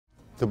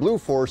The Blue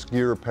Force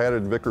Gear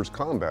padded Vickers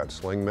combat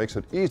sling makes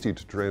it easy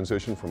to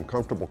transition from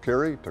comfortable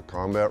carry to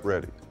combat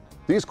ready.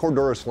 These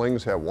Cordura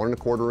slings have 1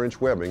 1/4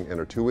 inch webbing and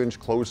a 2-inch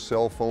closed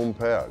cell foam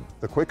pad.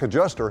 The quick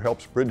adjuster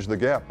helps bridge the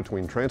gap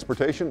between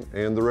transportation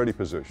and the ready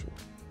position.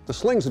 The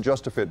slings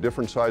adjust to fit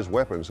different sized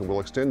weapons and will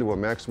extend to a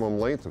maximum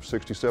length of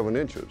 67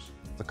 inches.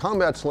 The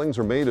combat slings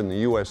are made in the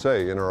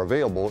USA and are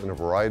available in a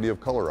variety of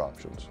color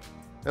options.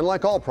 And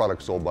like all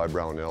products sold by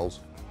Brownells,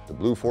 the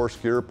Blue Force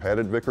Gear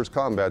padded Vickers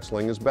combat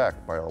sling is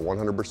backed by our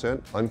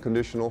 100%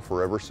 unconditional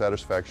forever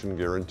satisfaction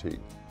guarantee.